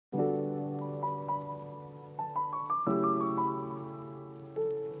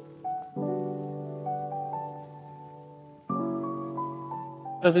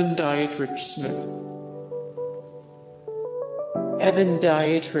Evan Dietrich-Smith. Evan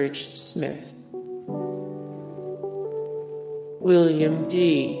Dietrich-Smith. William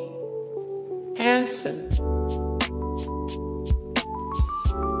D. Hanson.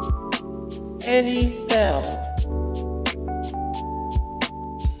 Eddie Bell.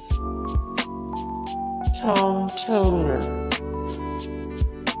 Tom Toner.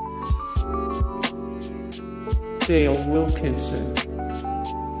 Dale Wilkinson.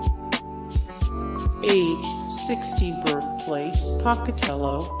 Age 60, birthplace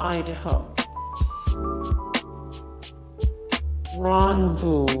Pocatello, Idaho. Ron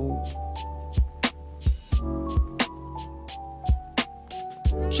Boone.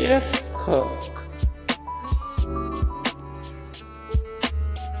 Jeff Cook.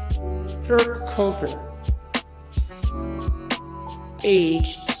 Dirk Coker.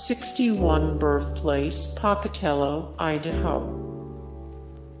 Age 61, birthplace Pocatello, Idaho.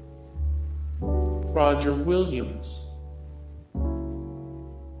 Roger Williams.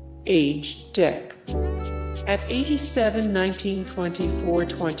 Age Dec. At 87, 1924,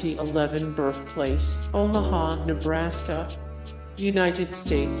 2011, birthplace Omaha, Nebraska, United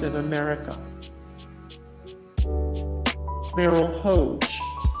States of America. Merrill Hoge.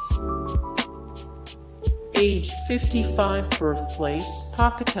 Age 55, birthplace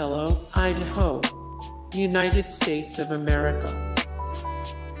Pocatello, Idaho, United States of America.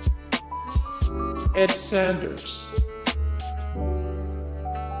 Ed Sanders.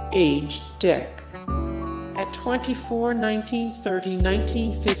 Age Dec. At 24, 1930,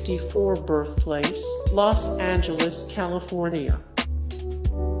 1954, birthplace Los Angeles, California.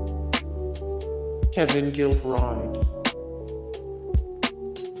 Kevin Gilbride.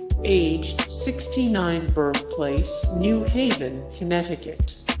 Age 69, birthplace New Haven,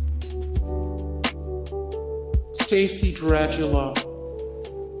 Connecticut. Stacy Dragula.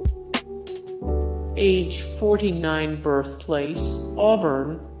 Age 49, birthplace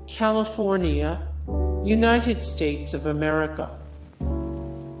Auburn, California, United States of America.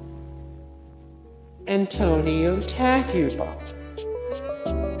 Antonio Taguba.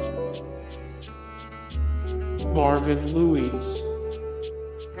 Marvin Louise.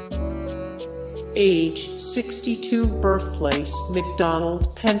 Age 62, birthplace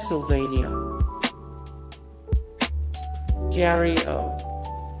McDonald, Pennsylvania. Gary O.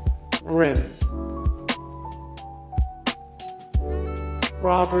 Rim.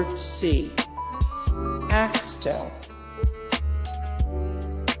 Robert C. Axtell.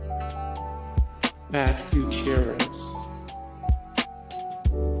 Matt Gutierrez.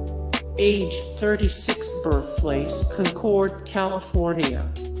 Age 36, birthplace Concord, California.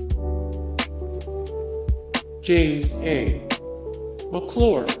 James A.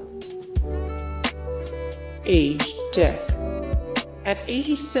 McClure. Age Dec. At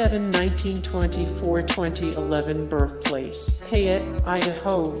 87, 1924, 2011, birthplace Payette,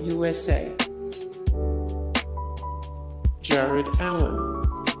 Idaho, USA. Jared Allen.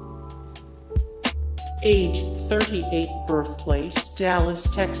 Age 38, birthplace Dallas,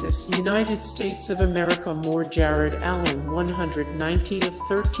 Texas, United States of America. More Jared Allen, 119 of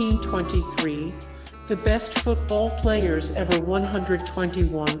 1323. The best football players ever,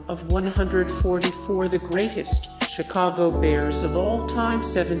 121 of 144. The greatest Chicago Bears of all time,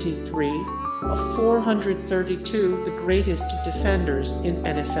 73 of 432. The greatest defenders in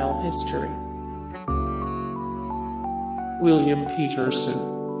NFL history. William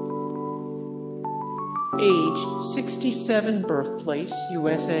Petersen. Age 67, birthplace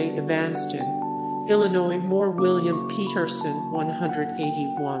USA, Evanston, Illinois. More William Petersen,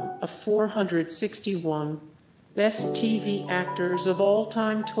 181 of 461. Best TV actors of all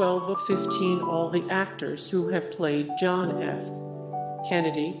time, 12 of 15. All the actors who have played John F.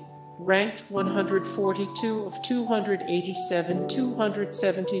 Kennedy, ranked 142 of 287.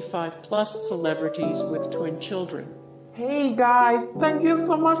 275 plus celebrities with twin children. Hey guys, thank you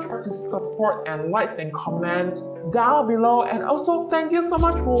so much for the support and likes and comments down below, and also thank you so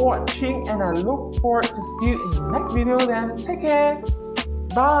much for watching, and I look forward to see you in the next video. Then take care,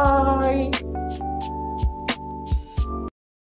 bye.